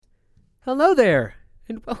Hello there,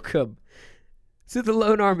 and welcome to the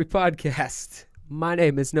Lone Army Podcast. My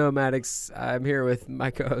name is Noah Maddox. I'm here with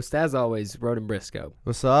my co-host, as always, Ronan Briscoe.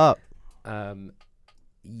 What's up?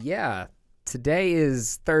 Today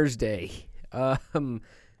is Thursday.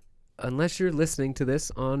 Unless you're listening to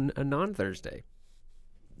this on a non-Thursday,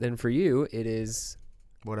 then for you it is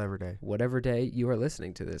Whatever day you are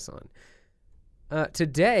listening to this on.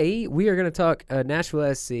 Today we are going to talk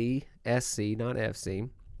Nashville SC, not FC.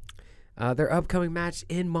 Their upcoming match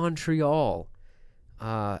in Montreal.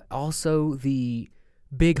 Also, the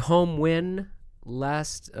big home win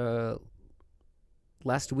last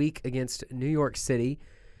week against New York City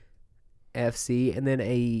FC, and then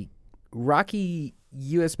a rocky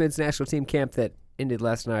USMNT national team camp that ended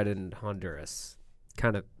last night in Honduras.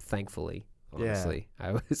 Kind of thankfully, honestly. Yeah.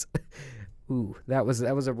 I was, that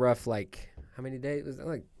was a rough, how many days? Was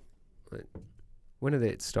it when did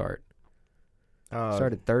it start?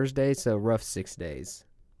 Started Thursday, so rough 6 days.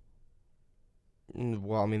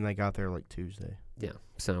 Well, I mean, they got there Tuesday. Yeah,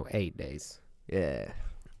 so 8 days. Yeah.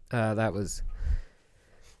 That was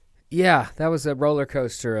a roller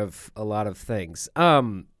coaster of a lot of things.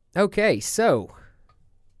 Okay, so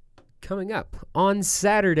coming up on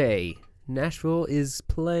Saturday, Nashville is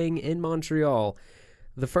playing in Montreal.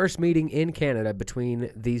 The first meeting in Canada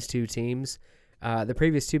between these two teams. The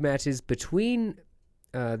previous two matches between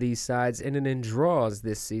these sides ended in draws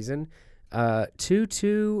this season.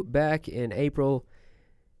 2-2 back in April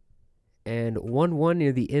and 1-1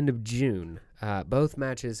 near the end of June. Both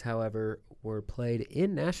matches, however, were played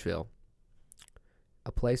in Nashville,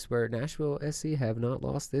 a place where Nashville SC have not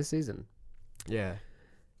lost this season. Yeah.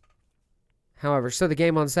 However, so the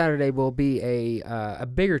game on Saturday will be a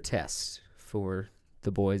bigger test for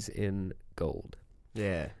the boys in gold.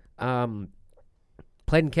 Yeah.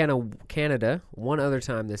 Played in Canada one other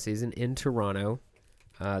time this season in Toronto.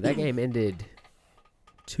 That game ended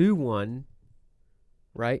 2-1,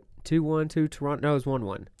 right? 2-1 to Toronto. No, it was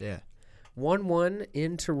 1-1. Yeah. 1-1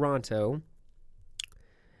 in Toronto.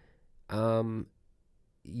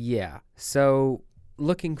 Yeah. So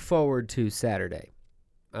looking forward to Saturday.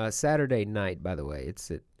 Saturday night, by the way.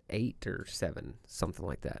 It's at 8 or 7, something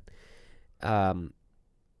like that.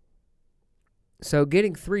 So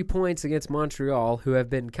getting 3 points against Montreal, who have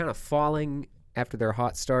been kind of falling after their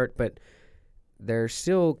hot start, but they're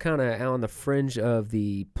still kind of on the fringe of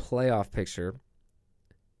the playoff picture.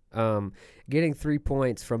 Getting 3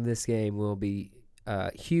 points from this game will be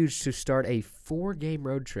huge to start a 4-game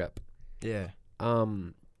road trip. Yeah.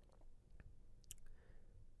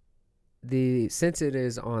 Since it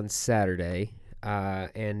is on Saturday,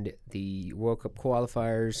 and the World Cup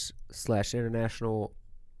qualifiers / international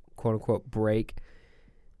quote-unquote break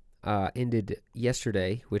ended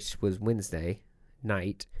yesterday, which was Wednesday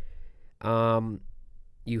night. You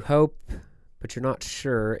hope, but you're not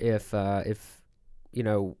sure if who's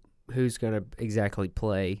going to exactly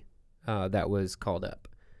play that was called up.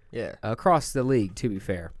 Yeah. Across the league, to be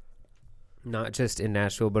fair. Not just in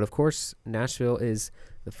Nashville, but of course Nashville is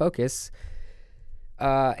the focus.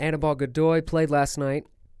 Anibal Godoy played last night.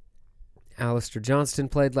 Alistair Johnston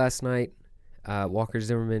played last night. Walker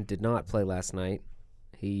Zimmerman did not play last night.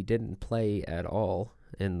 He didn't play at all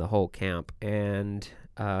in the whole camp. And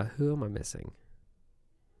who am I missing?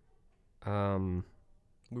 We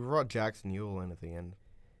brought Jackson Ewell in at the end.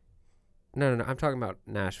 No. I'm talking about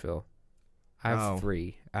Nashville. I have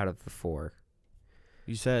 3 out of the 4.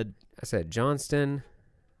 You said? I said Johnston,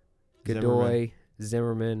 Godoy,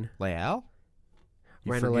 Zimmerman. Leal?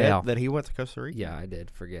 You Randall forget Leal. that he went to Costa Rica? Yeah, I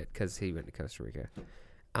did forget because he went to Costa Rica.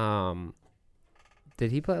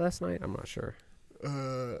 Did he play last night? I'm not sure.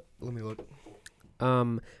 Let me look.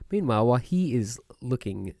 Meanwhile, while he is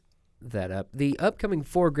looking that up, the upcoming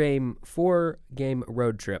 4-game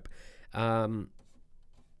road trip,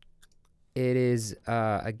 it is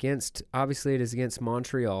against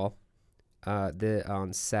Montreal,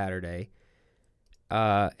 on Saturday,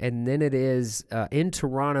 and then it is in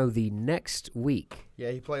Toronto the next week. Yeah,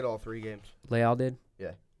 he played all 3 games. Leal did?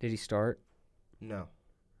 Yeah. Did he start? No.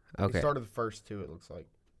 Okay. He started the first 2, it looks like.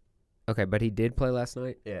 Okay, but he did play last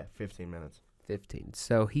night? Yeah, 15 minutes. 15.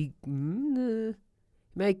 So he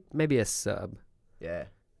maybe a sub. Yeah.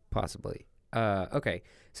 Possibly. Okay.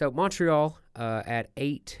 So Montreal at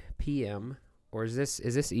 8 p.m. Or is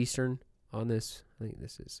this Eastern on this? I think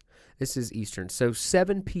this is Eastern. So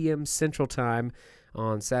 7 p.m. Central Time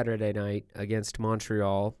on Saturday night against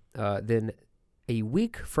Montreal. Then a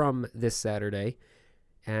week from this Saturday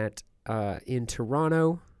in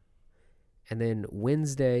Toronto. And then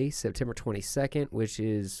Wednesday, September 22nd, which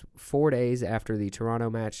is 4 days after the Toronto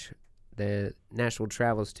match, the Nashville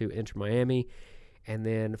travels to Inter Miami. And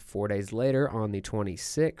then 4 days later, on the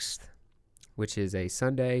 26th, which is a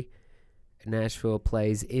Sunday, Nashville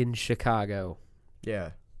plays in Chicago.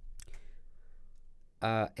 Yeah.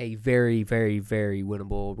 A very, very, very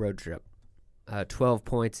winnable road trip. 12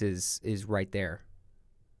 points is right there.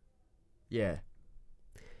 Yeah.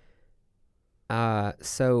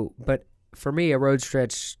 But for me,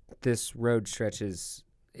 this road stretch is,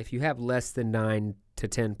 if you have less than 9 to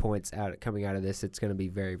 10 points coming out of this, it's going to be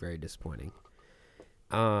very, very disappointing.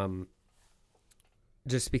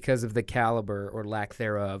 Just because of the caliber or lack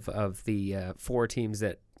thereof of the 4 teams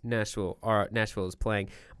that Nashville is playing.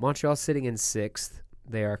 Montreal's sitting in 6th.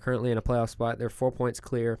 They are currently in a playoff spot. They're 4 points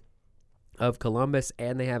clear of Columbus,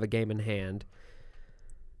 and they have a game in hand.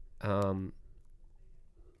 And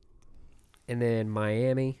then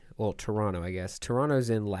Toronto, I guess. Toronto's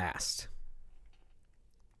in last.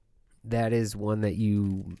 That is one that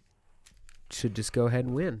you should just go ahead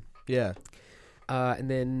and win. Yeah. And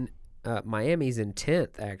then Miami's in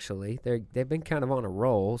 10th, actually. They've been kind of on a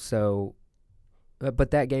roll, so but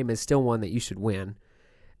that game is still one that you should win.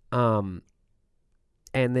 And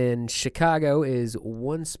then Chicago is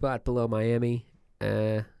 1 spot below Miami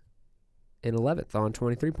in 11th on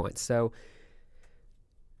 23 points. So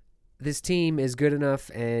this team is good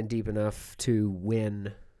enough and deep enough to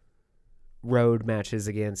win road matches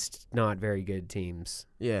against not very good teams.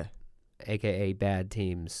 Yeah. AKA bad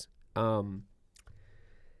teams.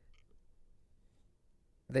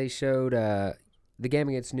 They showed the game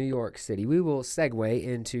against New York City. We will segue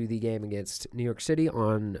into the game against New York City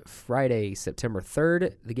on Friday, September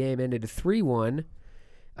 3rd. The game ended 3-1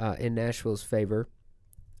 in Nashville's favor.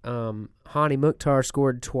 Hany Mukhtar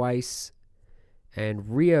scored twice,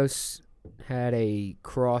 and Rios had a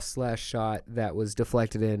cross/shot that was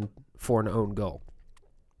deflected in for an own goal.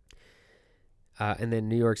 And then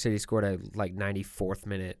New York City scored a 94th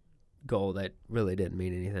minute goal that really didn't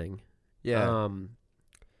mean anything. Yeah.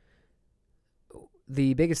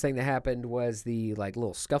 The biggest thing that happened was the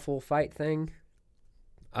little scuffle fight thing.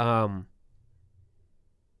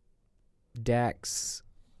 Dax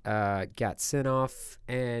got sent off,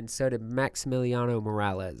 and so did Maximiliano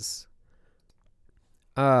Morales.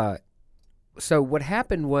 So what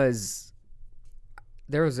happened was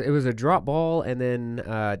it was a drop ball, and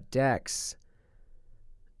then Dax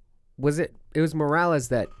it was Morales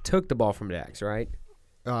that took the ball from Dax, right?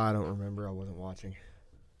 I don't remember. I wasn't watching.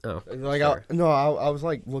 Oh, I was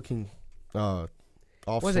looking off.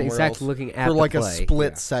 Wasn't exactly looking at for the play. A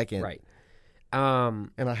split second, right? And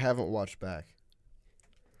I haven't watched back.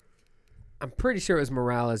 I'm pretty sure it was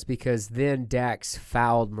Morales because then Dax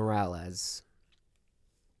fouled Morales.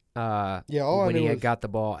 When he had got the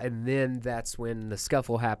ball, and then that's when the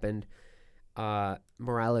scuffle happened.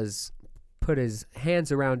 Morales put his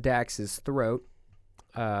hands around Dax's throat,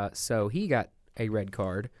 so he got a red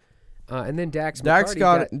card. And then Dax got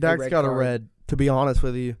a red. To be honest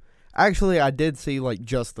with you, actually, I did see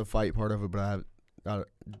just the fight part of it, but I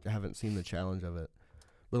haven't seen the challenge of it.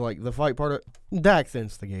 But the fight part of it, Dax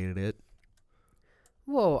instigated it.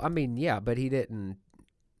 Well, I mean, yeah, but he didn't.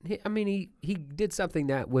 He did something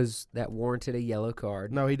that warranted a yellow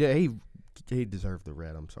card. No, he did. He deserved the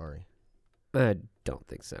red. I'm sorry. I don't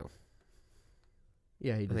think so.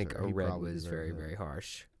 Yeah, I think a red was very, very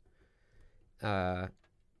harsh.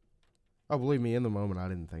 Oh, believe me, in the moment, I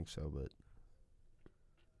didn't think so, but...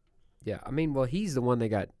 Yeah, he's the one that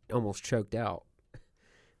got almost choked out.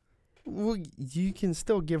 Well, you can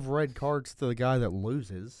still give red cards to the guy that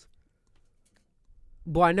loses.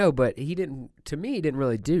 Well, I know, but he didn't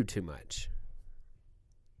really do too much.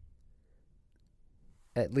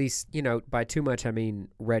 At least, by too much, I mean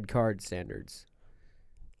red card standards.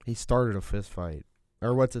 He started a fist fight.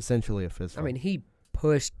 Or what's essentially a fist fight. He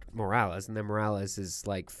pushed Morales, and then Morales is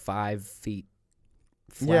 5 feet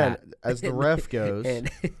flat. Yeah, as the ref goes.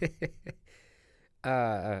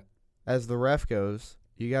 As the ref goes,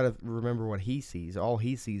 you got to remember what he sees. All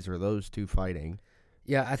he sees are those two fighting.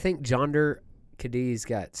 Yeah, I think Jonder Cadiz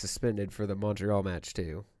got suspended for the Montreal match,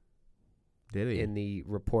 too. Did he? In the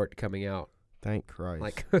report coming out. Thank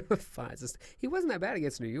Christ. He wasn't that bad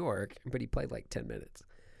against New York, but he played 10 minutes.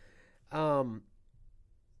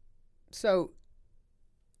 So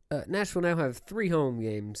Nashville now have 3 home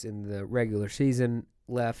games in the regular season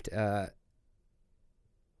left. They're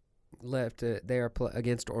left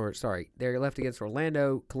against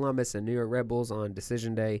Orlando, Columbus, and New York Red Bulls on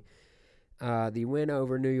Decision Day. The win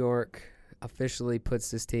over New York officially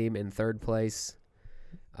puts this team in 3rd place.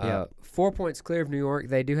 4 points clear of New York.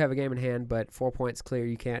 They do have a game in hand, but 4 points clear.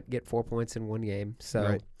 You can't get 4 points in one game. So,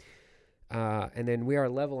 right. And then we are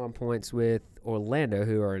level on points with Orlando,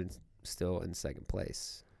 who are still in 2nd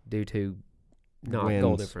place due to not wins.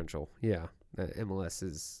 goal differential. Yeah, MLS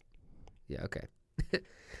is. Yeah, okay.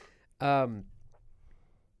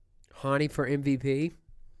 Hany for MVP.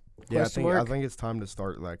 Yeah, Question mark? I think it's time to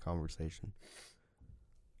start that conversation.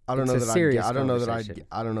 I don't It's know a that serious I don't know that conversation.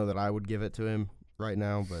 I don't know that I would give it to him right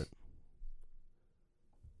now, but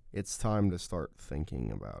it's time to start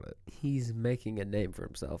thinking about it. He's making a name for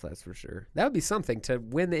himself, that's for sure. That would be something to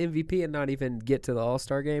win the MVP and not even get to the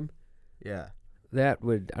All-Star game. Yeah. That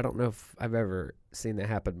would, I don't know if I've ever seen that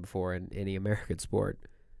happen before in any American sport.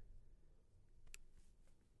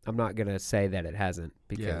 I'm not going to say that it hasn't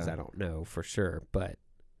because I don't know for sure, but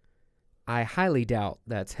I highly doubt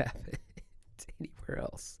that's happened anywhere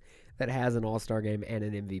else that has an All-Star game and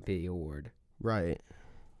an MVP award. Right.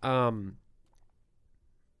 Now,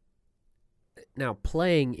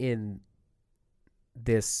 playing in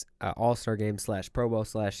this All-Star game / Pro Bowl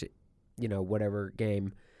 / whatever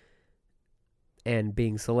game and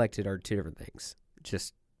being selected are two different things.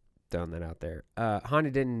 Just throwing that out there. Hany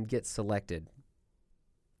didn't get selected.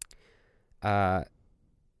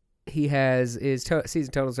 He has his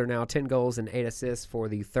season totals are now 10 goals and 8 assists for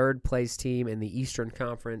the third place team in the Eastern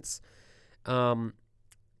Conference.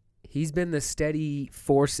 He's been the steady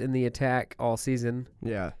force in the attack all season.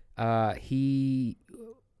 Yeah. He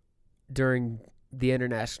during the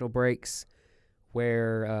international breaks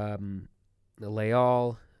where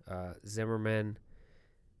Leal, Zimmerman,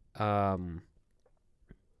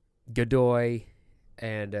 Godoy,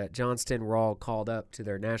 and Johnston were all called up to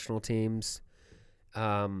their national teams.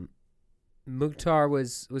 Mukhtar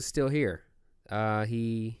was still here.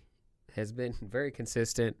 He has been very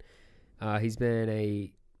consistent. He's been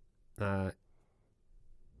a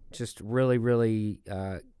just really, really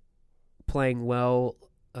playing well,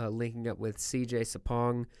 linking up with CJ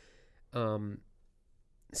Sapong.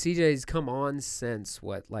 CJ's come on since,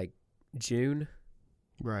 June?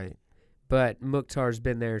 Right. But Mukhtar's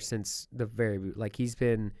been there since he's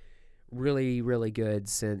been really, really good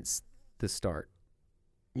since the start.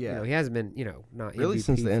 Yeah. He hasn't been, not really MVP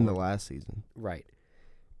since the end of last season. Right.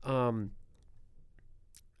 I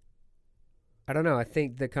don't know. I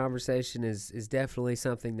think the conversation is definitely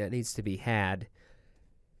something that needs to be had.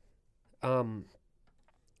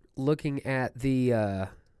 Looking at the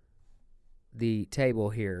table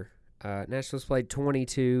here, Nashville's played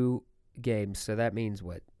 22 games, so that means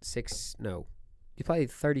what? 6? No, you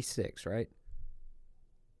played 36, right?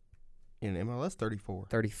 In MLS, 34.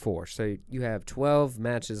 34. So you have 12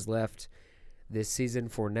 matches left this season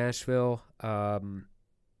for Nashville.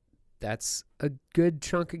 That's a good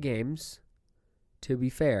chunk of games, to be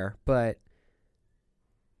fair, but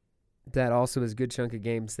that also is a good chunk of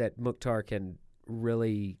games that Mukhtar can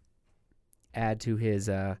really add to his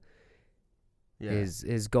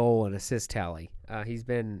goal and assist tally. He's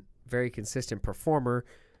been very consistent performer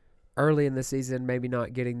early in the season, maybe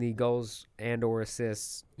not getting the goals and or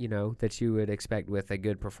assists, that you would expect with a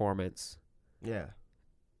good performance. Yeah.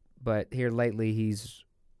 But here lately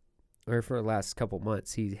for the last couple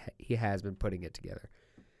months, he has been putting it together.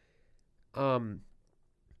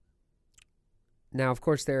 Now, of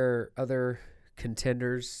course, there are other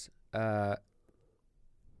contenders, but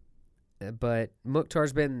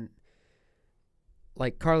Mukhtar's been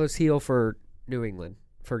like Carlos Heel for New England,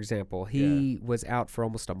 for example. He was out for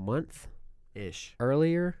almost a month-ish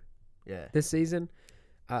earlier this season.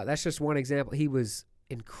 That's just one example. He was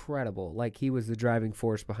incredible. He was the driving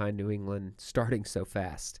force behind New England starting so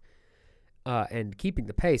fast and keeping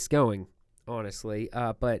the pace going, honestly.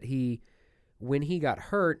 But when he got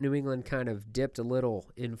hurt, New England kind of dipped a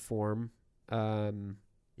little in form. And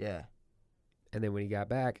then when he got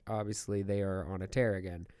back, obviously they are on a tear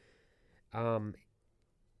again.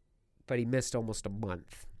 But he missed almost a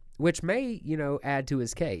month, which may, add to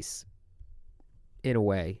his case in a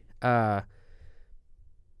way. But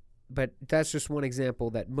that's just one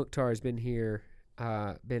example that Mukhtar has been here,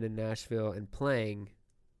 been in Nashville and playing,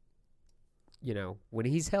 when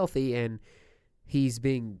he's healthy and he's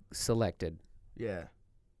being selected. Yeah.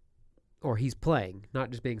 Or he's playing, not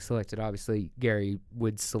just being selected. Obviously, Gary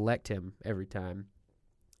would select him every time.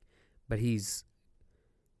 But he's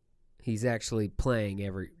actually playing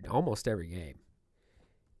almost every game.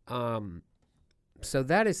 So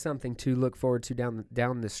that is something to look forward to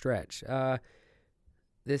down the stretch.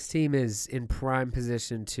 This team is in prime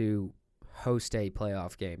position to host a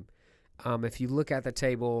playoff game. If you look at the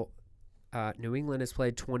table, New England has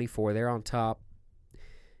played 24. They're on top.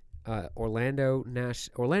 Orlando,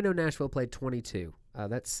 Nashville played 22.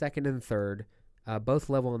 That's second and third, both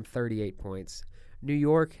level on 38 points. New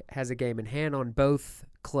York has a game in hand on both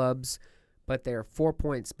clubs, but they're 4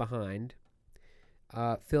 points behind.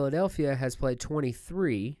 Philadelphia has played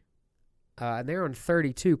 23. and they're on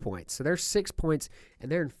 32 points. So they're 6 points,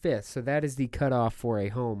 and they're in 5th. So that is the cutoff for a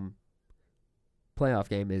home playoff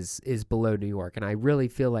game is below New York. And I really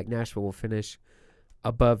feel like Nashville will finish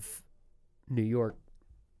above New York.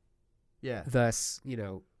 Yeah. Thus,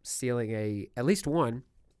 stealing at least one,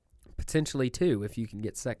 potentially two if you can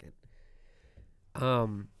get second.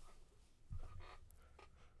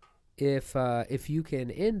 If you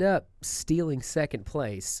can end up stealing second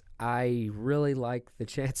place, I really like the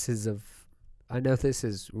chances of. I know this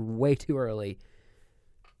is way too early,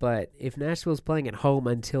 but if Nashville's playing at home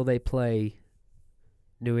until they play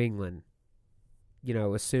New England,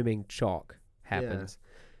 assuming chalk happens,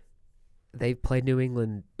 they've played New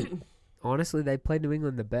England. Honestly, they played New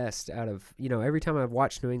England the best out of, every time I've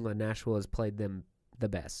watched New England, Nashville has played them the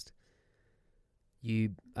best.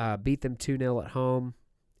 You beat them 2-0 at home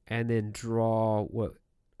and then draw what?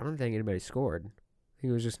 I don't think anybody scored. I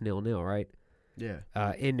think it was just 0-0, right? Yeah.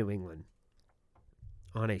 In New England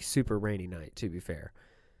on a super rainy night, to be fair.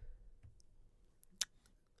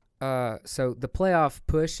 So the playoff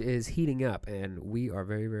push is heating up, and we are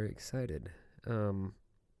very, very excited.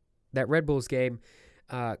 That Red Bulls game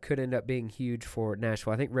could end up being huge for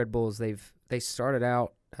Nashville. I think Red Bulls, they started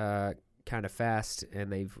out kind of fast,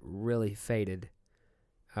 and they've really faded.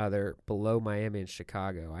 They're below Miami and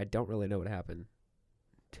Chicago. I don't really know what happened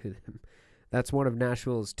to them. That's one of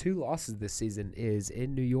Nashville's 2 losses this season is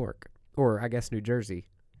in New York, or I guess New Jersey.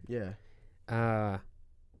 Yeah. But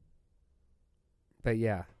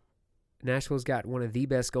yeah, Nashville's got one of the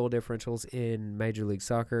best goal differentials in Major League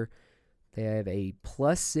Soccer. They have a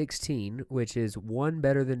 +16, which is one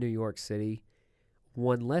better than New York City,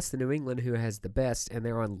 one less than New England, who has the best, and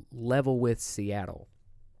they're on level with Seattle.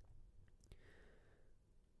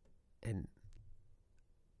 And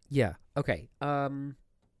yeah, okay. I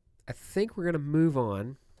think we're gonna move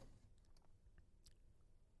on.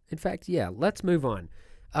 In fact, yeah, let's move on.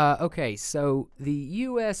 Okay, so the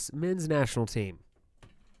U.S. men's national team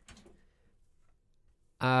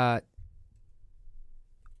have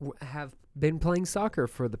been playing soccer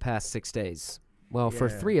for the past 6 days. Well, for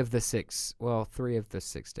 3 of the 6. Well, 3 of the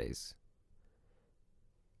 6 days.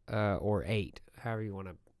 Or 8, however you want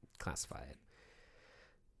to classify it.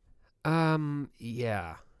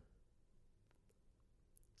 Yeah.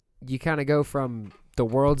 You kind of go from the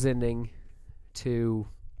world's ending to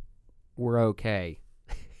we're okay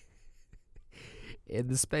in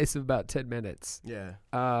the space of about 10 minutes. Yeah.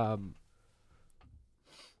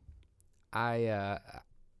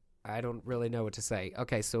 I don't really know what to say.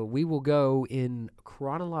 Okay, so we will go in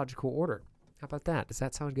chronological order. How about that? Does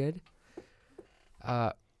that sound good?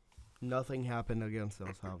 Nothing happened against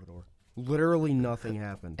El Salvador. Literally nothing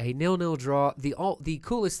happened. A 0-0 draw. The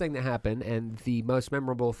coolest thing that happened and the most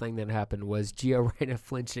memorable thing that happened was Gio Reyna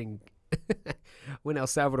flinching when El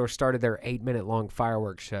Salvador started their 8-minute-long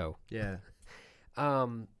fireworks show. Yeah.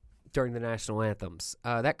 During the national anthems.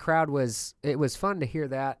 That crowd was fun to hear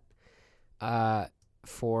that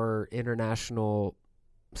for international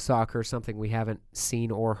soccer, something we haven't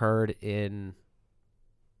seen or heard in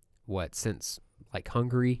since like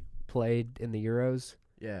Hungary played in the Euros.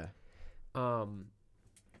 Yeah.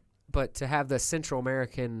 But to have the Central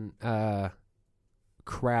American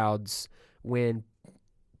crowds when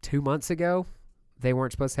 2 months ago they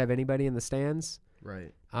weren't supposed to have anybody in the stands.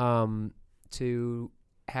 Right. To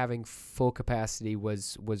having full capacity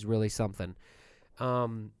was really something.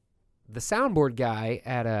 The soundboard guy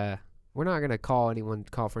we're not going to call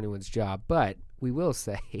for anyone's job, but we will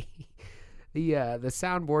say the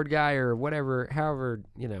soundboard guy or whatever, however,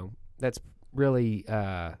 that's really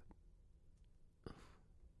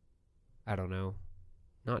I don't know,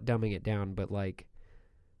 not dumbing it down, but like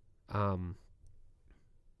can't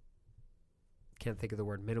think of the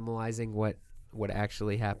word, minimalizing what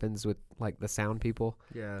actually happens with like the sound people.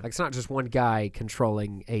 Yeah. Like it's not just one guy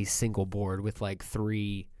controlling a single board with like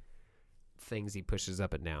 3 things he pushes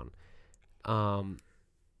up and down.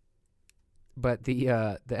 But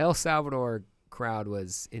the El Salvador crowd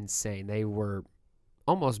was insane. They were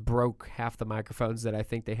almost broke half the microphones that I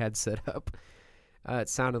think they had set up. It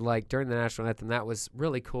sounded like during the national anthem, that was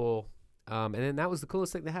really cool. And then that was the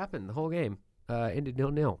coolest thing that happened the whole game. Ended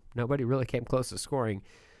 0-0. Nobody really came close to scoring.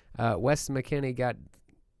 Weston McKennie got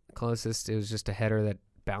closest. It was just a header that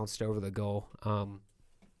bounced over the goal.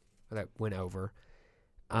 That went over.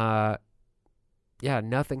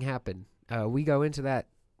 Nothing happened. We go into that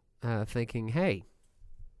thinking, hey,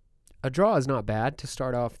 a draw is not bad to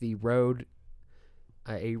start off the road,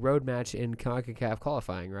 a road match in CONCACAF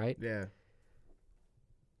qualifying, right? Yeah.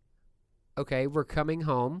 Okay, we're coming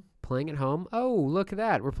home, playing at home. Oh, look at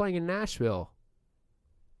that. We're playing in Nashville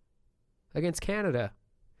against Canada.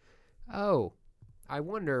 oh, I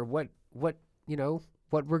wonder what what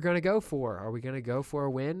we're going to go for. Are we going to go for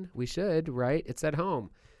a win? We should, right? It's at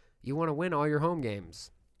home. You want to win all your home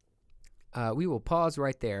games. We will pause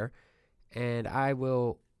right there, and I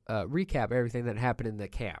will recap everything that happened in the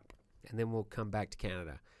camp, and then we'll come back to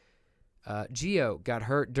Canada. Gio got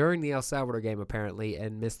hurt during the El Salvador game, apparently,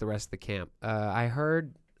 and missed the rest of the camp. I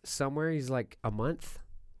heard somewhere he's like a month.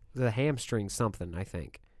 The hamstring something, I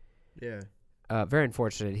think. Yeah. Very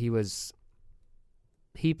unfortunate.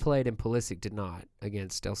 He played and Pulisic did not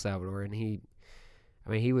against El Salvador, and he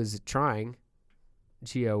was trying.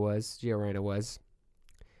 Gio Reyna was.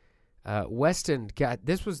 Weston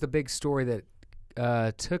this was the big story that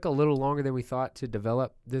took a little longer than we thought to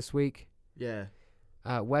develop this week. Yeah.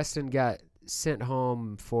 Weston got sent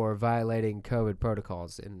home for violating COVID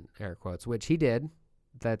protocols, in air quotes, which he did.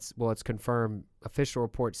 It's confirmed. Official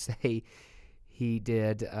reports say he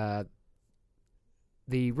did.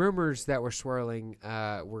 The rumors that were swirling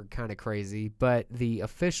were kind of crazy, but the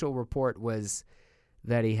official report was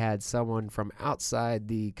that he had someone from outside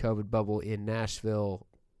the COVID bubble in Nashville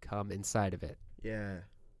come inside of it. Yeah.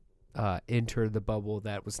 Enter the bubble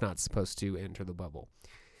that was not supposed to enter the bubble.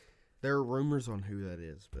 There are rumors on who that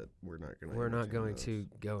is, but we're not going to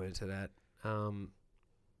go into that.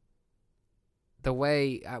 The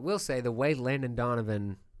way Landon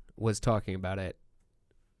Donovan was talking about it,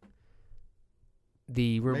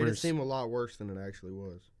 the rumors made it seem a lot worse than it actually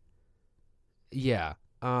was. Yeah.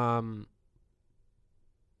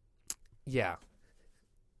 Yeah.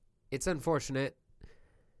 It's unfortunate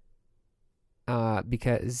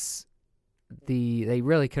because they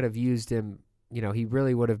really could have used him. He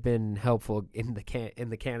really would have been helpful in the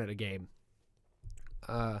Canada game.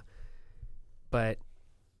 But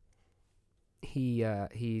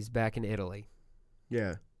he's back in Italy.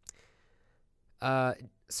 Yeah.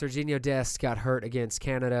 Serginho Dest got hurt against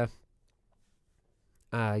Canada.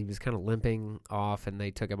 He was kind of limping off, and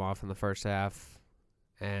they took him off in the first half.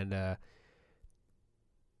 And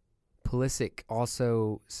Pulisic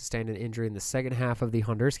also sustained an injury in the second half of the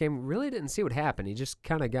Honduras game. Really didn't see what happened. He just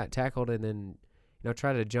kind of got tackled and then,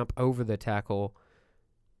 tried to jump over the tackle.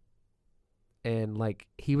 And,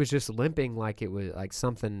 he was just limping like it was,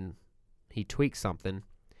 something, he tweaked something.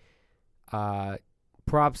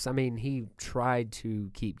 Props, he tried to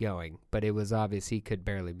keep going, but it was obvious he could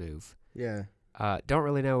barely move. Yeah. Don't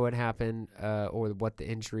really know what happened or what the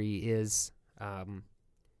injury is. I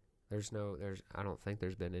don't think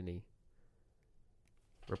there's been any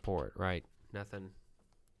report, right? Nothing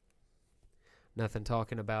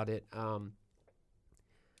talking about it.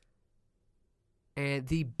 And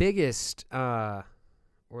the biggest, or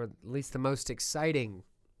at least the most exciting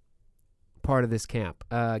part of this camp,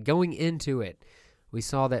 going into it, we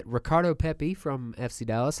saw that Ricardo Pepi from FC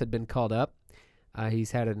Dallas had been called up.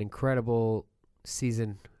 He's had an incredible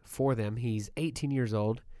season for them. He's 18 years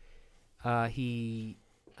old. Do you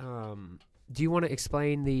want to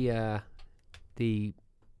explain the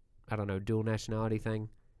dual nationality thing?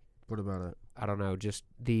 What about it? I don't know, just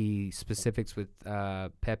the specifics with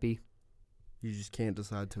Pepi. You just can't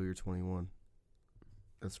decide till you're 21.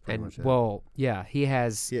 That's pretty much it. Well, yeah, he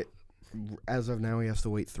has. Yeah, as of now, he has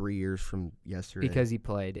to wait 3 years from yesterday. Because he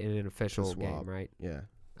played in an official game, right? Yeah.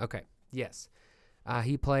 Okay, yes.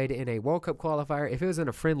 He played in a World Cup qualifier. If it was in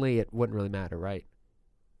a friendly, it wouldn't really matter, right?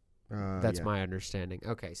 That's my understanding.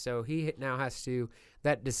 Okay, so he now has to.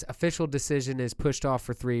 That official decision is pushed off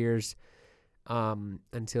for 3 years,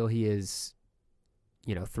 until he is,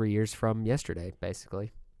 3 years from yesterday,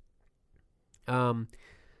 basically. But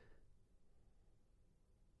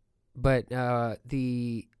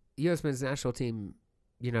the U.S. men's national team,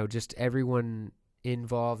 just everyone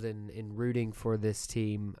involved in rooting for this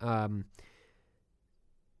team.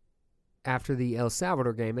 After the El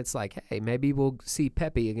Salvador game, it's like, hey, maybe we'll see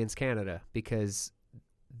Pepi against Canada because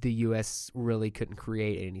the U.S. really couldn't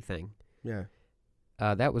create anything. Yeah.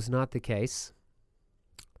 That was not the case.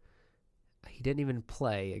 He didn't even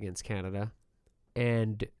play against Canada.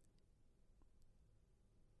 And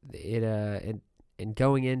and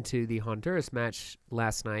going into the Honduras match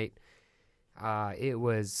last night, it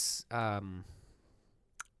was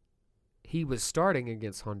he was starting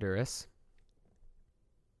against Honduras,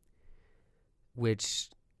 which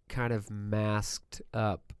kind of masked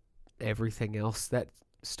up everything else that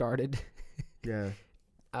started. Yeah.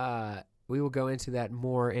 We will go into that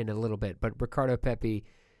more in a little bit, but Ricardo Pepi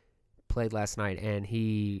played last night, and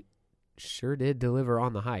he sure did deliver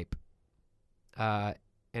on the hype and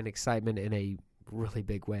excitement in a really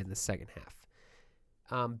big way in the second half.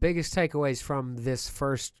 Biggest takeaways from this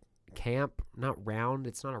first camp,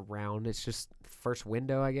 it's not a round, it's just first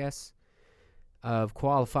window, I guess. of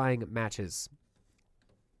qualifying matches.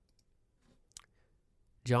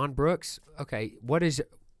 John Brooks. Okay,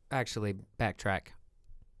 actually, backtrack.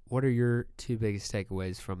 What are your two biggest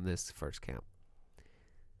takeaways from this first camp?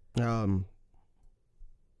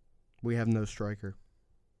 We have no striker.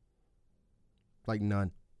 Like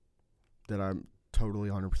none. That I'm totally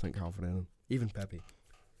 100% confident in. Even Pepe.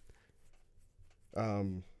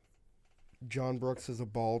 John Brooks is a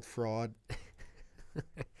bald fraud.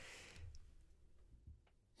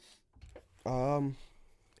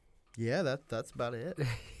 Yeah, that's about it.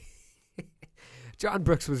 John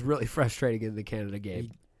Brooks was really frustrating in the Canada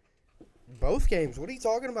game. Both games. What are you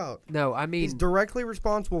talking about? No, I mean... He's directly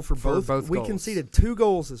responsible for both. We goals. conceded 2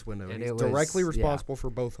 goals this window. And he's directly responsible for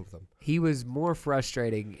both of them. He was more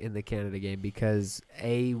frustrating in the Canada game because,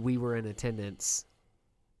 A, we were in attendance,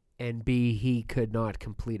 and B, he could not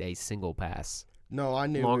complete a single pass. No, I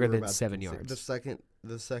knew longer we were than 7 yards.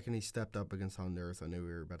 The second he stepped up against Honduras, I knew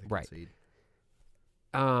we were about to concede.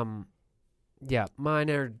 Yeah,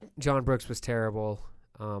 John Brooks was terrible.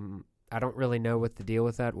 I don't really know what the deal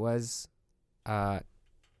with that was. I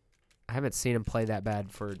haven't seen him play that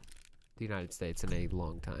bad for the United States in a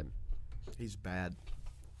long time. He's bad.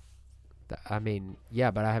 I mean,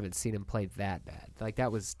 yeah, but I haven't seen him play that bad. Like,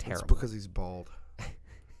 that was terrible. It's because he's bald.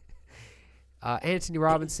 Anthony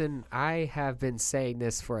Robinson, I have been saying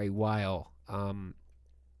this for a while. I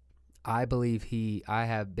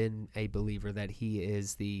have been a believer that he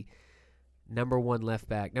is the number one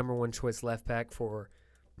choice left back for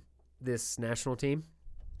this national team.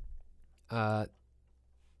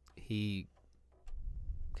 He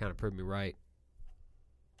kind of proved me right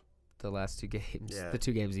the last 2 games, the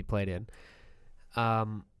 2 games he played in.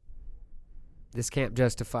 This camp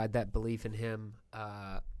justified that belief in him.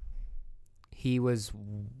 He was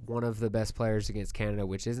one of the best players against Canada,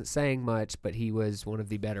 which isn't saying much, but he was one of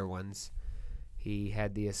the better ones. He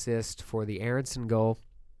had the assist for the Aronson goal,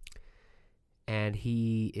 and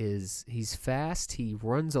he's fast. He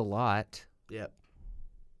runs a lot. Yep.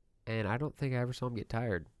 And I don't think I ever saw him get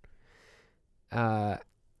tired. I'm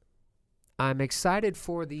excited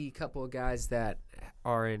for the couple of guys that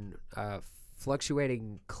are in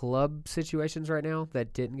fluctuating club situations right now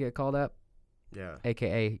that didn't get called up. Yeah.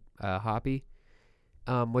 AKA Hoppy.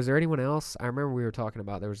 Was there anyone else? I remember we were talking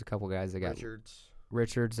about there was a couple guys that got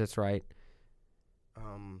Richards, that's right.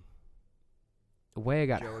 Way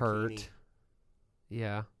got hurt. Hany.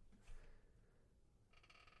 Yeah.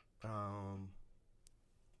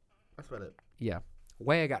 That's about it. Yeah.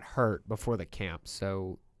 Way got hurt before the camp,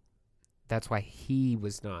 so that's why he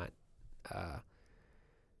was not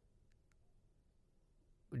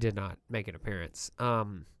did not make an appearance.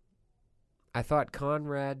 I thought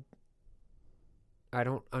Conrad, I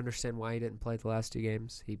don't understand why he didn't play the last 2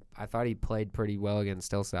 games. I thought he played pretty well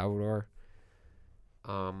against El Salvador.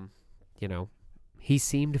 He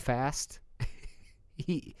seemed fast.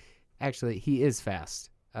 He is fast.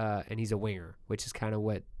 And he's a winger, which is kind of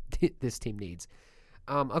what this team needs.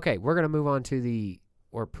 Okay, we're going to move on to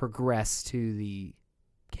progress to the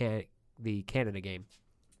Canada game.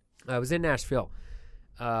 I was in Nashville.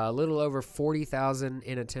 A little over 40,000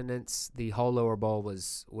 in attendance. The whole lower bowl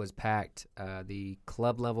was packed. The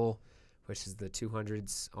club level, which is the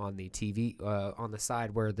 200s on the TV, on the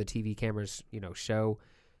side where the TV cameras, show,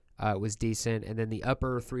 was decent. And then the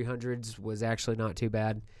upper 300s was actually not too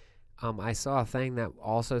bad. I saw a thing that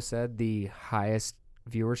also said the highest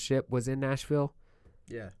viewership was in Nashville.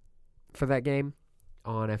 Yeah. For that game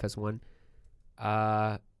on FS1.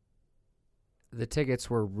 The tickets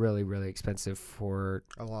were really, really expensive for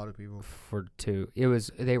a lot of people.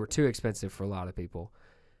 They were too expensive for a lot of people.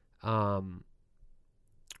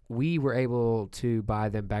 We were able to buy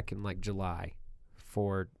them back in like July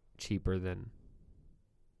for cheaper than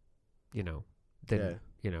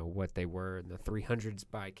what they were in the 300s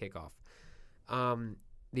by kickoff.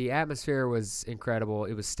 The atmosphere was incredible.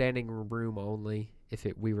 It was standing room only. If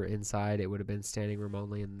we were inside, it would have been standing room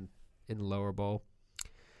only in the lower bowl.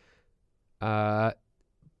 But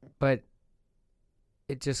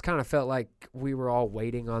it just kind of felt like we were all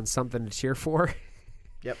waiting on something to cheer for.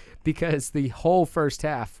 Yep. Because the whole first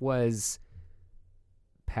half was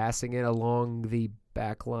passing it along the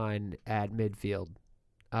back line at midfield.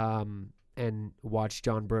 And watch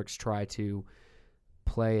John Brooks try to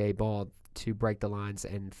play a ball to break the lines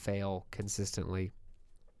and fail consistently.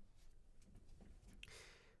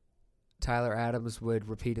 Tyler Adams would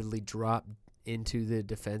repeatedly drop into the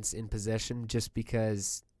defense in possession just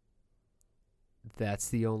because that's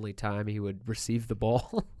the only time he would receive the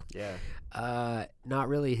ball. Yeah. Not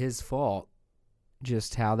really his fault,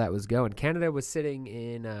 just how that was going. Canada was sitting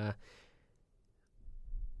in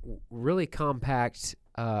really compact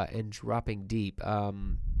and dropping deep.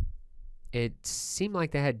 It seemed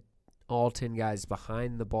like they had all 10 guys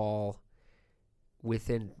behind the ball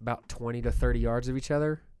within about 20 to 30 yards of each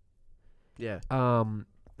other. Yeah.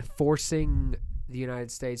 Forcing the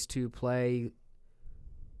United States to play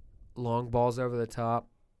long balls over the top.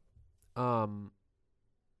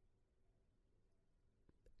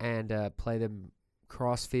 And play them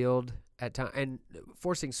cross field at time, and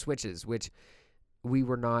forcing switches, which we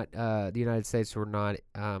were not. The United States were not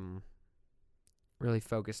really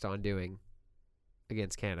focused on doing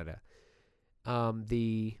against Canada.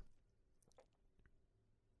 The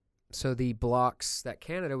blocks that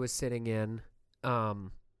Canada was sitting in,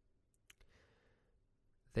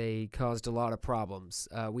 they caused a lot of problems.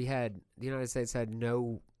 The United States had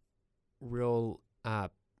no real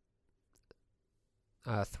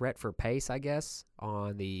threat for pace, I guess,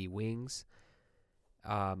 on the wings.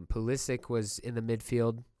 Pulisic was in the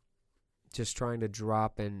midfield, just trying to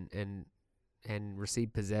drop and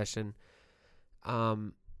receive possession.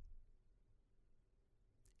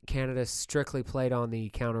 Canada strictly played on the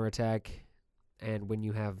counterattack, and when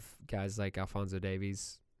you have guys like Alphonso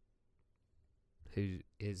Davies, who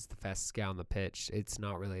is the fastest guy on the pitch, it's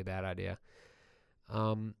not really a bad idea.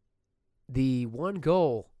 The one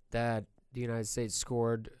goal that the United States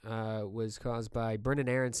scored was caused by Brendan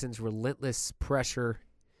Aronson's relentless pressure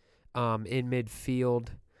in midfield.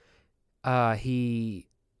 He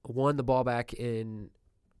won the ball back in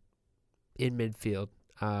midfield.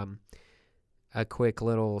 A quick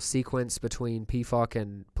little sequence between Pefok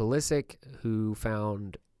and Pulisic, who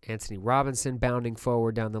found Anthony Robinson bounding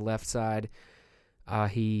forward down the left side.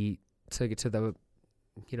 He took it to the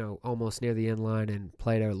almost near the end line and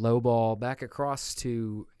played a low ball back across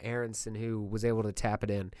to Aronson, who was able to tap it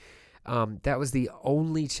in. That was the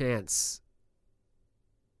only chance.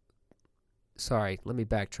 Sorry, let me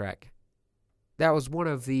backtrack. That was one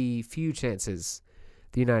of the few chances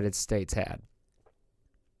the United States had.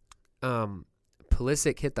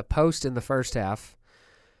 Pulisic hit the post in the first half.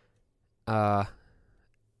 And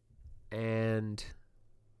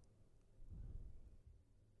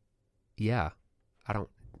yeah.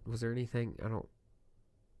 Was there anything?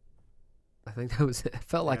 I think that was it. It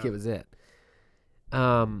felt like it was it.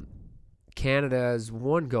 Canada's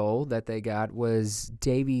one goal that they got was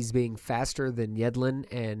Davies being faster than Yedlin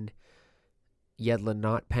and Yedlin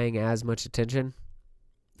not paying as much attention.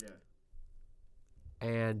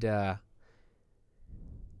 Yeah.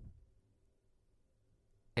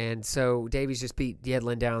 And so Davies just beat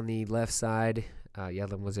Yedlin down the left side.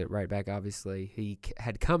 Yedlin was at right back, obviously. He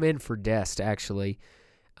had come in for Dest, actually,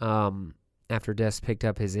 after Dest picked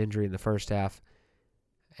up his injury in the first half.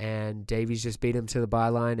 And Davies just beat him to the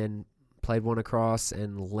byline and played one across,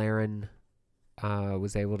 and Laren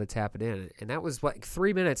was able to tap it in. And that was like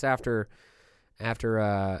 3 minutes after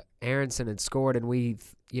Aronson had scored, and we,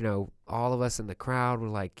 all of us in the crowd were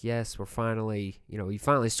like, yes, we're finally, we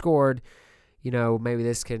finally scored. Maybe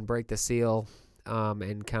this can break the seal.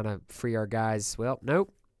 And kind of free our guys. Well,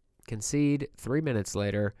 nope. Concede 3 minutes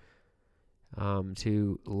later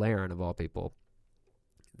to Laren, of all people.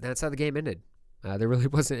 That's how the game ended. There really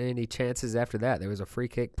wasn't any chances after that. There was a free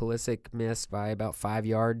kick Pulisic missed by about 5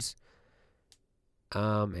 yards.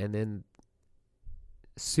 And then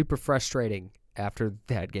super frustrating after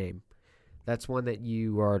that game. That's one that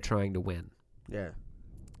you are trying to win. Yeah.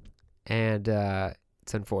 And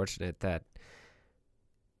it's unfortunate that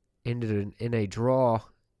ended in a draw,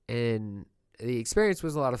 and the experience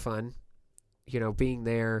was a lot of fun. Being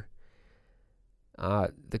there,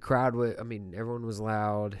 the crowd everyone was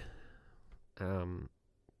loud,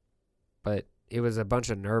 but it was a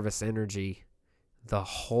bunch of nervous energy the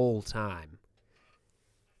whole time,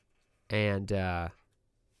 and it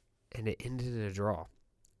ended in a draw,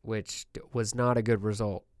 which was not a good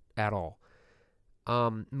result at all.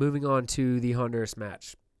 Moving on to the Honduras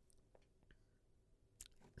match.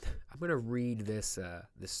 I'm going to read this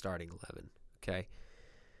starting 11, okay?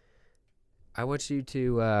 I want you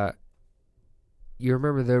to you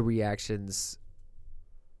remember the reactions.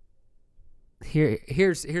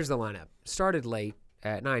 Here's the lineup. Started late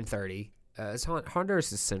at 9:30. It's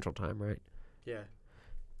Honduras is Central Time, right? Yeah.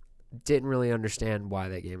 Didn't really understand why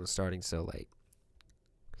that game was starting so late.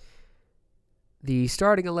 The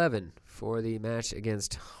starting 11 for the match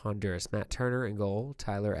against Honduras: Matt Turner in goal,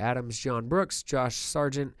 Tyler Adams, John Brooks, Josh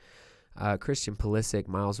Sargent, Christian Pulisic,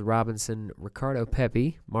 Miles Robinson, Ricardo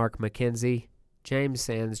Pepi, Mark McKenzie, James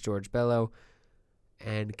Sands, George Bello,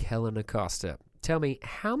 and Kellen Acosta. Tell me,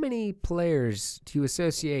 how many players do you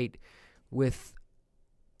associate with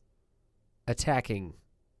attacking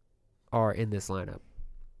are in this lineup?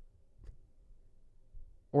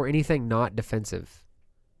 or anything not defensive?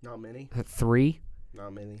 Not many. 3.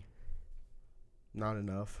 Not many. Not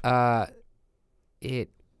enough. It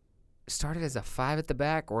started as a 5 at the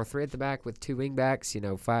back or 3 at the back with 2 wing backs.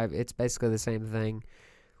 5. It's basically the same thing.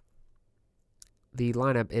 The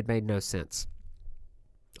lineup, it made no sense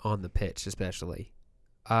on the pitch, especially.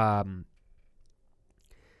 I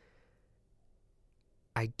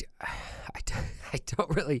don't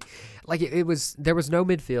really like it. There was no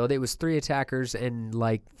midfield. It was 3 attackers and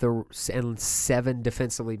 7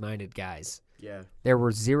 defensively minded guys. Yeah. There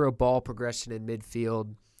were 0 ball progression in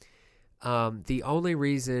midfield. The only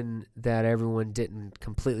reason that everyone didn't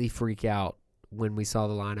completely freak out when we saw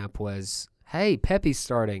the lineup was, hey, Pepe's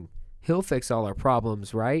starting. He'll fix all our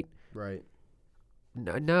problems, right? Right.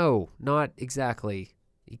 No, not exactly.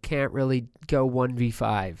 You can't really go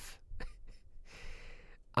 1v5.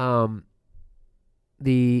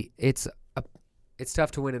 It's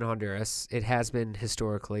tough to win in Honduras. It has been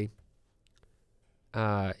historically.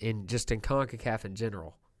 In CONCACAF in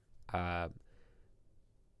general.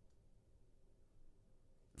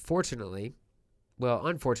 Unfortunately,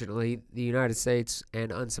 the United States,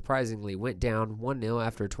 and unsurprisingly, went down 1-0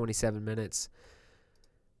 after 27 minutes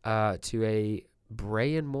to a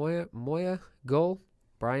Brian Moya goal.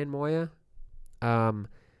 Brian Moya. Yeah,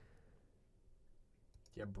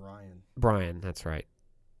 Brian. Brian, that's right.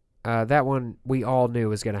 That one we all knew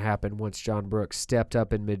was going to happen once John Brooks stepped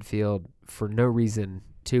up in midfield for no reason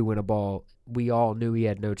to win a ball. We all knew he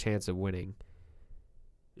had no chance of winning.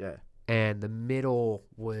 Yeah. And the middle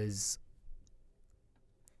was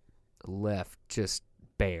left just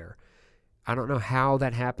bare. I don't know how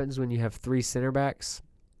that happens when you have 3 center backs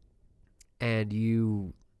and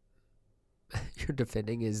your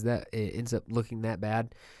defending is that it ends up looking that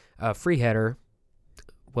bad. Free header,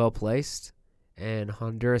 well placed, and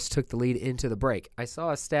Honduras took the lead into the break. I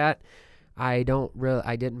saw a stat. I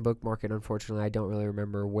didn't bookmark it, unfortunately. I don't really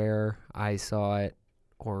remember where I saw it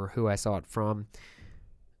or who I saw it from.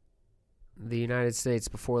 The United States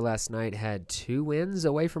before last night had 2 wins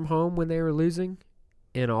away from home when they were losing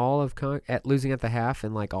in all of losing at the half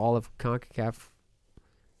in all of CONCACAF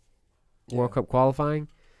World Cup qualifying.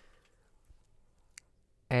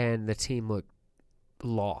 And the team looked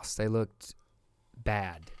lost. They looked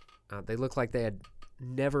bad. They looked like they had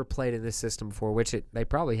never played in this system before, which they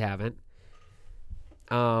probably haven't.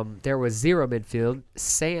 There was 0 midfield.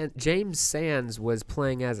 James Sands was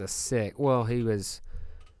playing as a 6. Well, he was,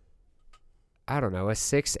 a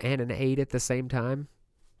 6 and an 8 at the same time.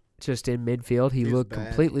 Just in midfield. He looked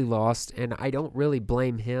completely lost, and I don't really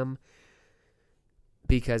blame him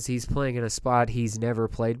because he's playing in a spot he's never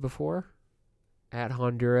played before at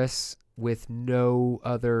Honduras with no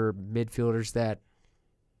other midfielders that,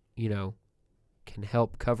 can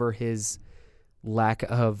help cover his lack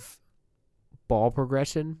of ball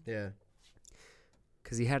progression. Yeah.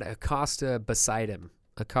 Because he had Acosta beside him.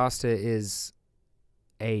 Acosta is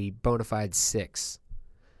a bona fide 6.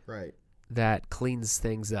 Right. That cleans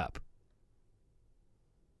things up.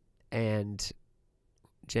 And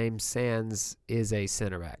James Sands is a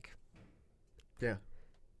center back. Yeah.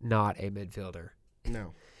 Not a midfielder.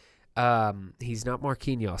 No. He's not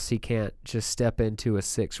Marquinhos. He can't just step into a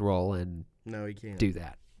 6 role and he can't do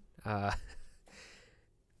that.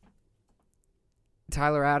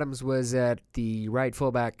 Tyler Adams was at the right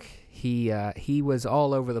fullback. He was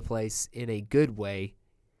all over the place in a good way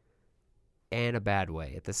and a bad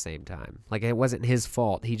way at the same time. It wasn't his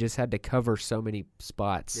fault. He just had to cover so many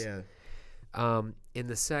spots. Yeah. In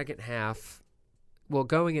the second half,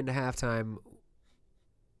 going into halftime,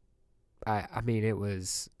 it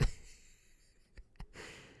was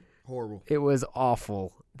horrible. It was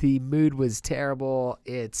awful. The mood was terrible.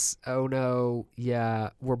 It's, oh no,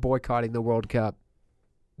 yeah, we're boycotting the World Cup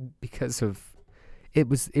because of it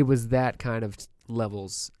was that kind of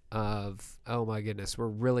levels of, oh my goodness, we're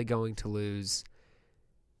really going to lose.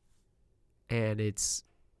 And it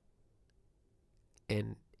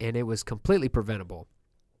was completely preventable.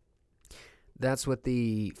 That's what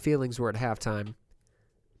the feelings were at halftime.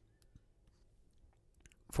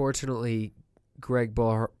 Fortunately, Greg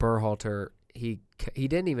Berhalter, he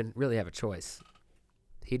didn't even really have a choice.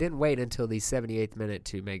 He didn't wait until the 78th minute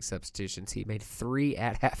to make substitutions. He made 3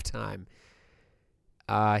 at halftime.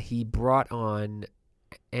 He brought on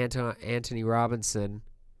Anthony Robinson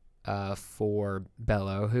for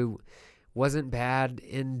Bello, who wasn't bad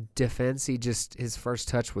in defense. His first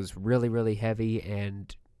touch was really, really heavy,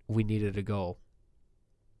 and we needed a goal.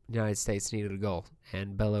 The United States needed a goal,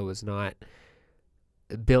 and Bello was not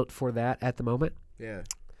built for that at the moment. Yeah.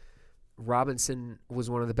 Robinson was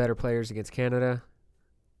one of the better players against Canada,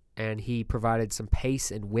 and he provided some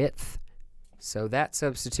pace and width So that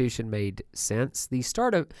substitution made sense. The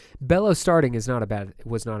start of Bello starting was not a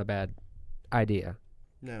bad idea.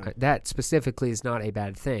 No. That specifically is not a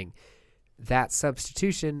bad thing. That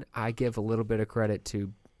substitution, I give a little bit of credit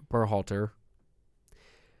to Berhalter,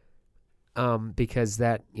 because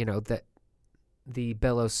that the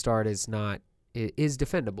Bello start is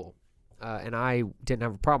defendable, and I didn't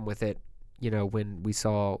have a problem with it. When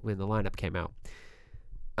the lineup came out,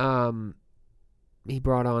 he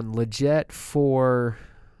brought on Leggett for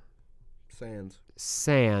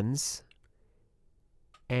Sands,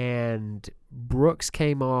 and Brooks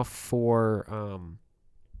came off for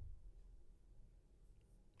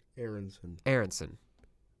Aronson.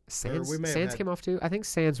 Sands came off too? I think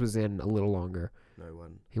Sands was in a little longer. No, he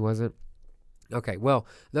wasn't. He wasn't? Okay, well,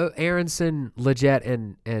 though Aronson, Leggett,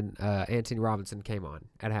 and Anthony Robinson came on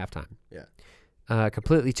at halftime. Yeah.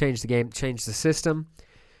 Completely changed the game, changed the system,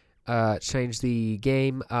 changed the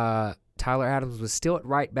game. Tyler Adams was still at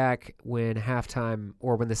right back when halftime,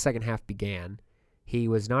 or when the second half began. He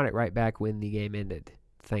was not at right back when the game ended,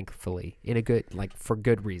 thankfully, for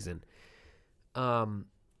good reason. The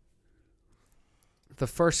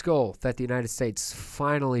first goal that the United States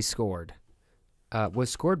finally scored was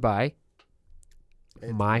scored by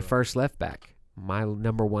my first left back, my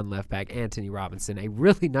number one left back, Anthony Robinson. A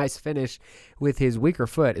really nice finish with his weaker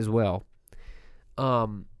foot as well.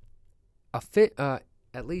 At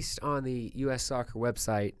least on the U.S. Soccer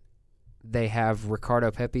website, they have Ricardo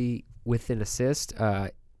Pepi with an assist.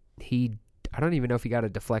 I don't even know if he got a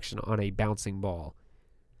deflection on a bouncing ball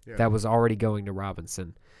that was already going to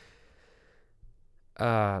Robinson.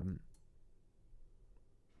 But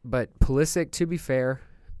Pulisic, to be fair,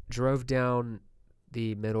 drove down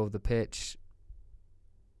the middle of the pitch.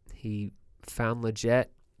 He found Leggett,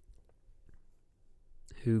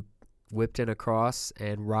 who whipped in a cross,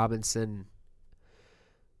 and Robinson,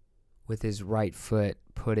 with his right foot,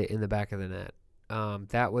 put it in the back of the net.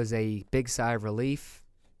 That was a big sigh of relief,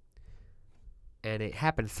 and it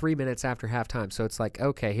happened 3 minutes after halftime. So it's like,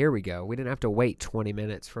 okay, here we go. We didn't have to wait 20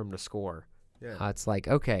 minutes for him to score. Yeah. It's like,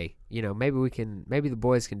 okay, maybe the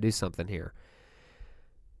boys can do something here.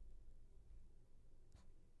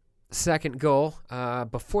 Second goal,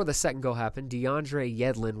 before the second goal happened, DeAndre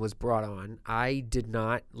Yedlin was brought on. I did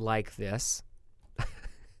not like this.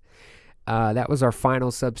 That was our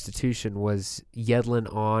final substitution, was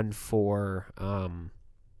Yedlin on for,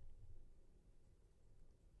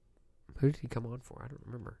 who did he come on for? I don't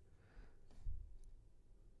remember.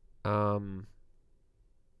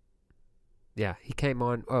 Yeah, he came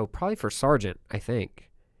on, probably for Sargent, I think.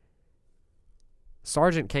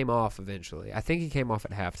 Sargent came off eventually. I think he came off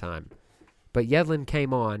at halftime. But Yedlin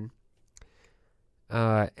came on,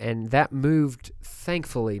 and that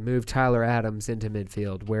thankfully moved Tyler Adams into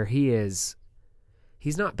midfield, where he's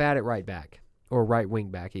not bad at right back, or right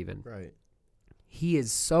wing back even. Right. He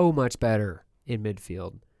is so much better in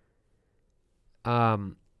midfield.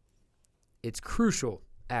 It's crucial,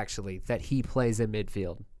 actually, that he plays in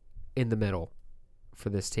midfield, in the middle,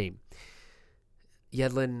 for this team.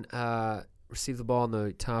 Yedlin received the ball in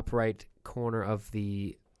the top right corner of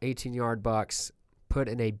the 18-yard box, put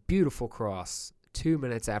in a beautiful cross 2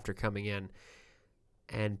 minutes after coming in,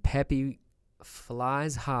 and Pepi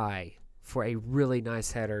flies high for a really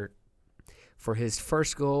nice header for his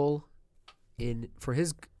first goal the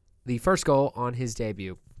first goal on his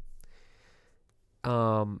debut.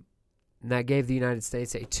 And that gave the United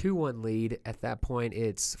States a 2-1 lead. At that point,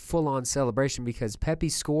 it's full-on celebration because Pepi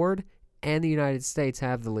scored and the United States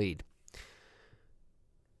have the lead.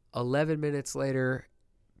 11 minutes later,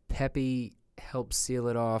 Pepi helps seal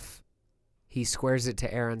it off. He squares it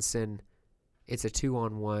to Aronson. It's a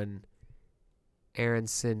 2-on-1.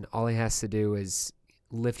 Aronson, all he has to do is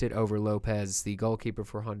lift it over Lopez, the goalkeeper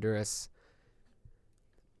for Honduras,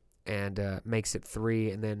 and makes it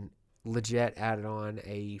 3. And then Leggett added on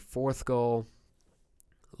a fourth goal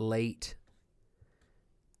late,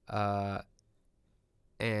 and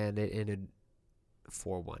it ended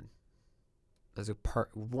 4-1. That was a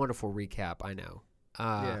wonderful recap, I know.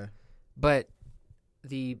 Yeah. But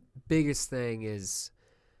the biggest thing is,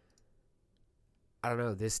 I don't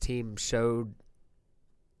know, this team showed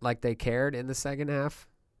like they cared in the second half.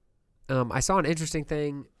 I saw an interesting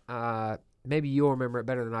thing. Maybe you'll remember it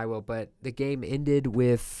better than I will, but the game ended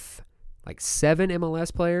with like 7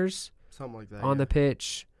 MLS players Something like that, on the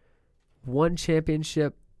pitch, 1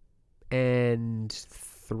 championship, and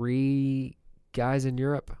 3 guys in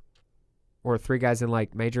Europe. Or 3 guys in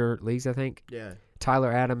like major leagues, I think. Yeah.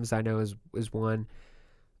 Tyler Adams, I know, is one.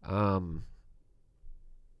 But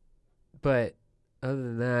other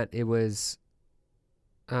than that, it was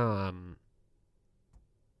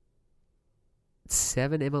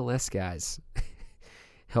 7 MLS guys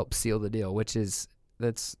helped seal the deal,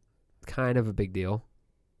 that's kind of a big deal.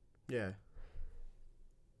 Yeah.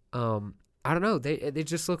 I don't know. They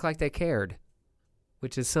just look like they cared,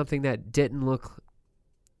 which is something that didn't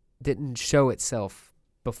show itself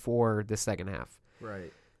before the second half.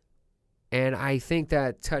 Right. And I think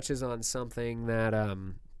that touches on something that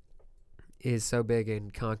is so big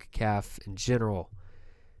in CONCACAF in general,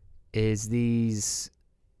 is these,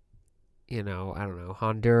 I don't know,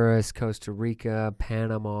 Honduras, Costa Rica,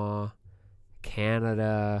 Panama,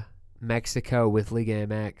 Canada, Mexico with Liga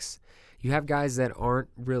MX. You have guys that aren't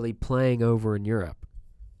really playing over in Europe.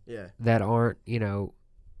 Yeah. That aren't,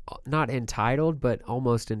 not entitled, but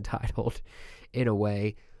almost entitled in a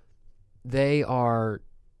way. They are,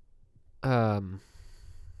 I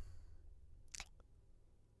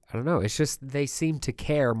don't know. It's just they seem to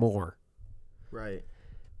care more. Right.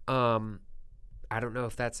 I don't know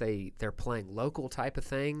if that's they're playing local type of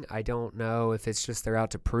thing. I don't know if it's just they're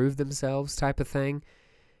out to prove themselves type of thing.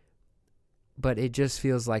 But it just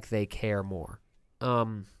feels like they care more.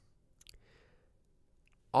 All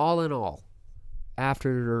in all,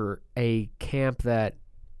 after a camp that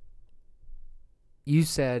you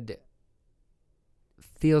said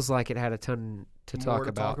feels like it had a ton to talk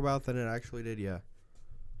about than it actually did, yeah.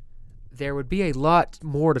 There would be a lot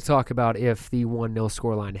more to talk about if the 1-0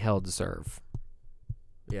 scoreline held serve.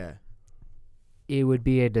 Yeah. It would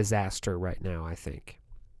be a disaster right now, I think.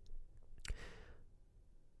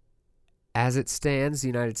 As it stands, the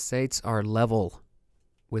United States are level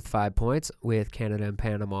with 5 points, with Canada and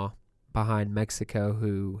Panama behind Mexico,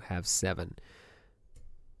 who have 7.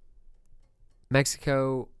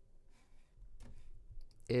 Mexico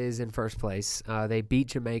is in first place. They beat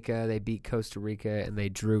Jamaica, they beat Costa Rica, and they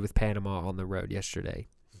drew with Panama on the road yesterday.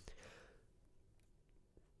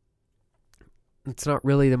 It's not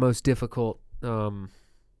really the most difficult, I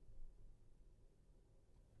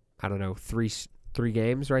don't know, three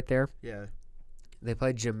games right there. Yeah. They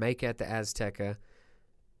played Jamaica at the Azteca.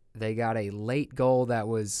 They got a late goal that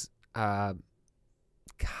was kind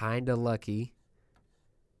of lucky.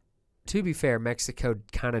 To be fair, Mexico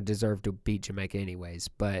kind of deserved to beat Jamaica anyways,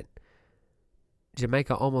 but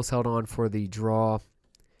Jamaica almost held on for the draw.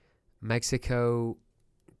 Mexico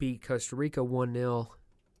beat Costa Rica 1-0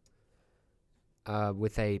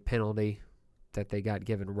 with a penalty that they got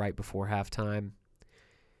given right before halftime.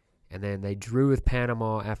 And then they drew with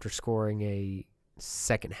Panama after scoring a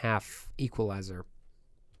second half equalizer.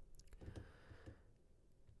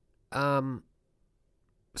 So,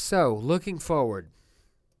 looking forward,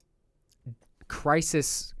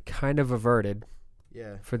 crisis kind of averted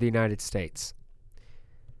for the United States.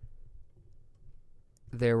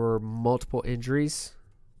 There were multiple injuries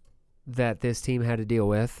that this team had to deal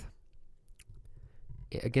with.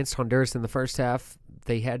 Against Honduras in the first half,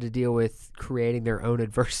 they had to deal with creating their own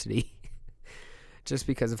adversity just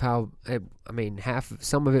because of how,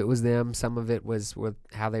 some of it was them, some of it was with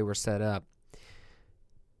how they were set up.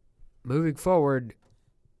 Moving forward,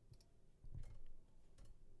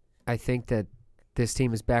 I think that this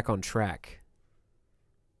team is back on track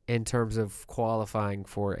in terms of qualifying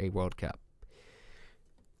for a World Cup.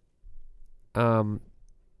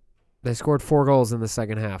 They scored 4 goals in the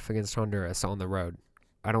second half against Honduras on the road.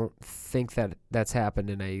 I don't think that that's happened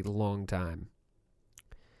in a long time.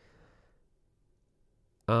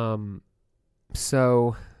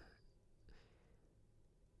 So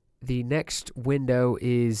the next window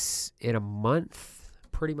is in a month,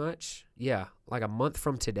 pretty much. Yeah, like a month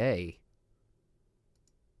from today.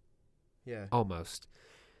 Yeah. Almost.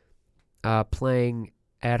 Playing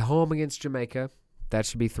at home against Jamaica. That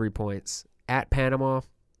should be 3 points. At Panama,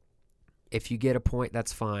 if you get a point,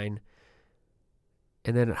 that's fine.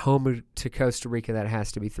 And then at home to Costa Rica, that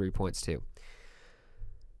has to be 3 points too.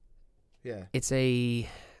 Yeah. It's I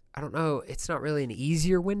don't know, it's not really an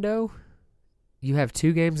easier window. You have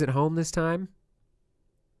 2 games at home this time,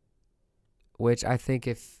 which I think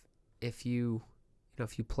if you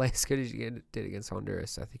play as good as you did against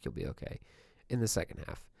Honduras, I think you'll be okay in the second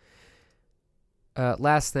half.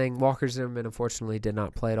 Last thing, Walker Zimmerman unfortunately did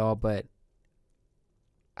not play at all, but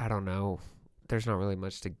I don't know. There's not really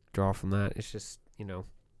much to draw from that. It's just, if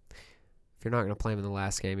you're not going to play him in the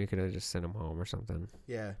last game, you could have just sent him home or something.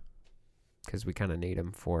 Yeah. Because we kind of need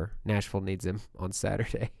him Nashville needs him on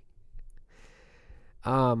Saturday.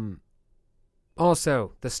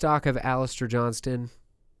 Also, the stock of Alistair Johnston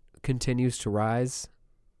continues to rise.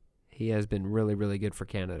 He has been really, really good for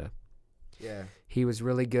Canada. Yeah. He was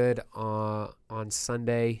really good on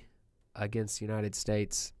Sunday against the United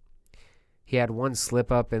States. He had one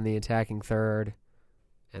slip up in the attacking third,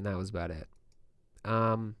 and that was about it.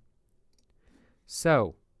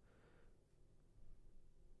 So,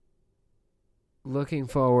 looking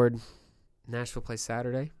forward, Nashville plays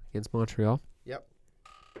Saturday against Montreal. Yep.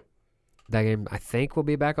 That game, I think, will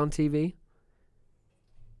be back on TV.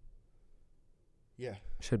 Yeah.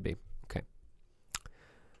 Should be. Okay.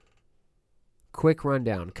 Quick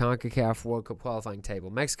rundown. CONCACAF World Cup qualifying table.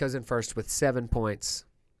 Mexico's in first with 7 points.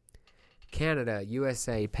 Canada,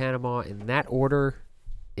 USA, Panama in that order.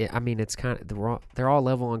 It's kind of they're all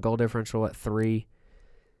level on goal differential at 3.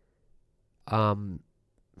 So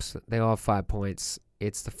they all have 5 points.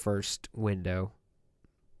 It's the first window.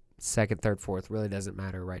 Second, third, fourth really doesn't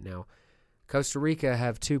matter right now. Costa Rica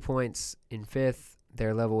have 2 points in 5th.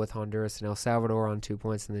 They're level with Honduras and El Salvador on 2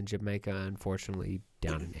 points, and then Jamaica, unfortunately,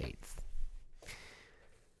 down in 8th.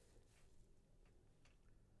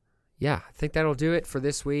 Yeah, I think that'll do it for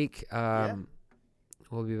this week.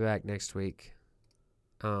 We'll be back next week.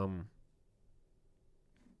 Hany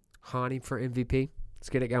for MVP.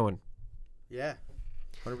 Let's get it going. Yeah.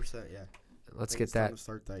 100%, yeah. Let's get that. Time to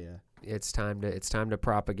start that, yeah. It's time to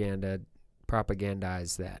propagandize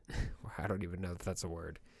that. I don't even know if that's a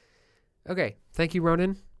word. Okay, thank you,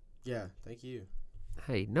 Ronan. Yeah, thank you.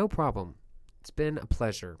 Hey, no problem. It's been a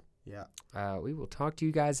pleasure. Yeah. We will talk to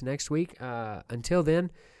you guys next week. Until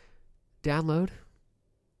then, download,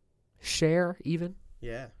 share even.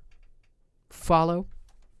 Yeah. Follow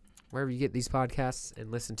wherever you get these podcasts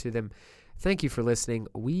and listen to them. Thank you for listening.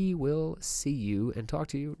 We will see you and talk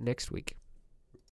to you next week.